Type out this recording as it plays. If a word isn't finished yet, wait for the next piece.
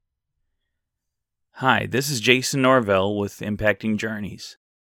Hi, this is Jason Norvell with Impacting Journeys.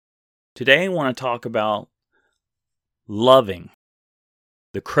 Today I want to talk about loving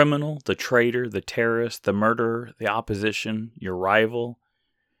the criminal, the traitor, the terrorist, the murderer, the opposition, your rival,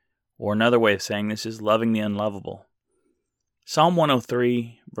 or another way of saying this is loving the unlovable. Psalm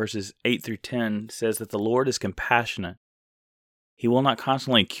 103 verses 8 through 10 says that the Lord is compassionate. He will not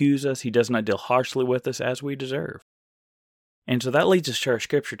constantly accuse us. He does not deal harshly with us as we deserve. And so that leads us to our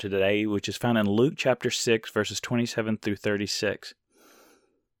scripture today, which is found in Luke chapter 6, verses 27 through 36. It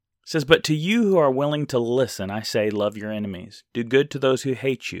says, "But to you who are willing to listen, I say, love your enemies. Do good to those who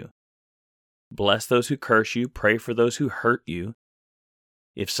hate you. Bless those who curse you. Pray for those who hurt you.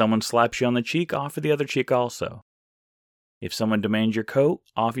 If someone slaps you on the cheek, offer the other cheek also. If someone demands your coat,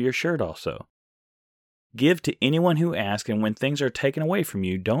 offer your shirt also. Give to anyone who asks, and when things are taken away from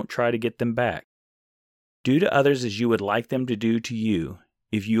you, don't try to get them back. Do to others as you would like them to do to you.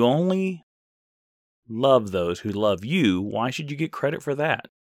 If you only love those who love you, why should you get credit for that?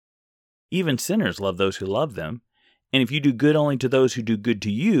 Even sinners love those who love them. And if you do good only to those who do good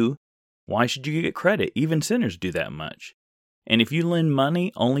to you, why should you get credit? Even sinners do that much. And if you lend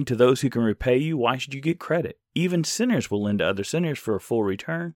money only to those who can repay you, why should you get credit? Even sinners will lend to other sinners for a full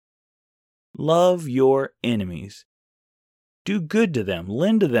return. Love your enemies. Do good to them,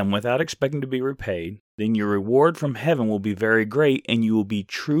 lend to them without expecting to be repaid. Then your reward from heaven will be very great, and you will be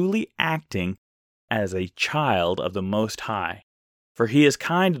truly acting as a child of the Most High. For He is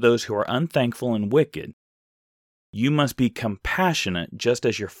kind to those who are unthankful and wicked. You must be compassionate just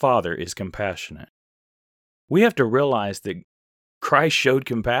as your Father is compassionate." We have to realize that Christ showed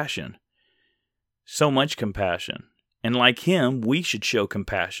compassion. So much compassion. And like Him, we should show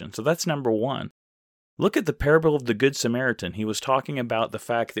compassion. So that's number one. Look at the parable of the Good Samaritan. He was talking about the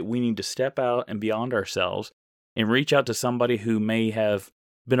fact that we need to step out and beyond ourselves and reach out to somebody who may have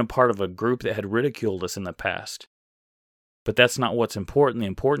been a part of a group that had ridiculed us in the past. But that's not what's important. The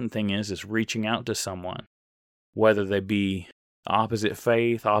important thing is reaching out to someone, whether they be opposite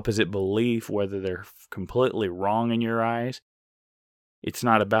faith, opposite belief, whether they're completely wrong in your eyes. It's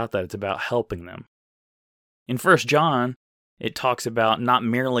not about that. It's about helping them. In 1 John, it talks about not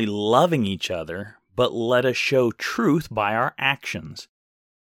merely loving each other, but let us show truth by our actions.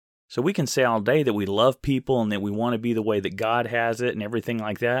 So we can say all day that we love people and that we want to be the way that God has it and everything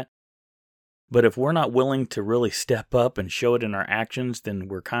like that. But if we're not willing to really step up and show it in our actions, then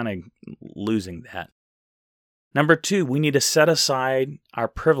we're kind of losing that. Number two, we need to set aside our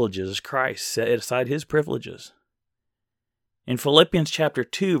privileges as Christ, set aside His privileges. In Philippians chapter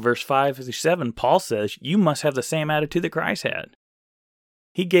 2, verse 5 through 7, Paul says, you must have the same attitude that Christ had.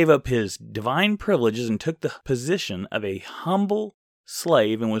 He gave up His divine privileges and took the position of a humble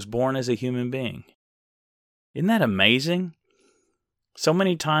slave and was born as a human being. Isn't that amazing? So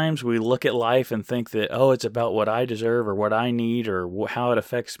many times we look at life and think that, it's about what I deserve or what I need or how it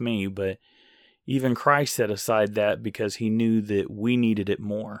affects me, but even Christ set aside that because He knew that we needed it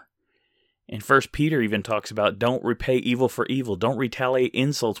more. And 1 Peter even talks about don't repay evil for evil, don't retaliate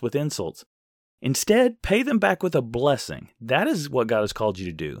insults with insults. Instead, pay them back with a blessing. That is what God has called you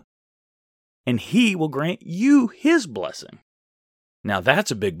to do. And He will grant you His blessing. Now that's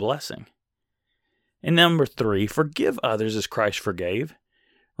a big blessing. And number three, forgive others as Christ forgave.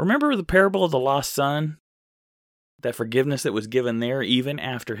 Remember the parable of the lost son? That forgiveness that was given there even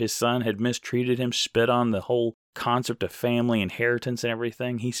after his son had mistreated him, spit on the whole concept of family, inheritance, and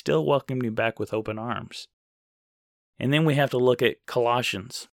everything. He still welcomed him back with open arms. And then we have to look at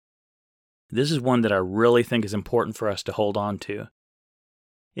Colossians. This is one that I really think is important for us to hold on to.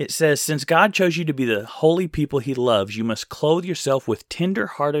 It says, since God chose you to be the holy people He loves, you must clothe yourself with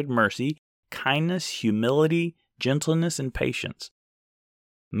tender-hearted mercy, kindness, humility, gentleness, and patience.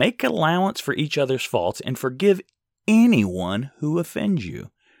 Make allowance for each other's faults and forgive anyone who offends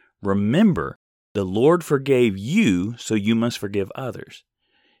you. Remember, the Lord forgave you, so you must forgive others.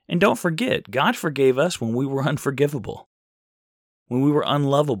 And don't forget, God forgave us when we were unforgivable, when we were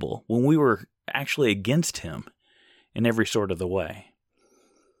unlovable, when we were actually against Him in every sort of the way.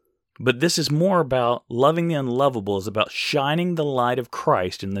 But this is more about loving the unlovable, is about shining the light of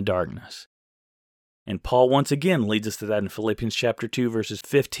Christ in the darkness. And Paul once again leads us to that in Philippians chapter 2, verses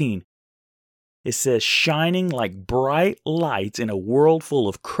 15. It says, shining like bright lights in a world full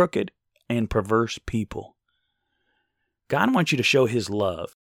of crooked and perverse people. God wants you to show His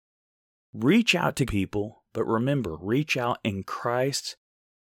love. Reach out to people, but remember, reach out in Christ's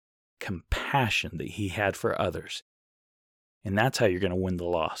compassion that He had for others. And that's how you're going to win the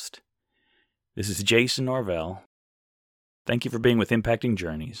lost. This is Jason Norvell. Thank you for being with Impacting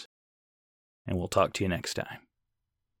Journeys, and we'll talk to you next time.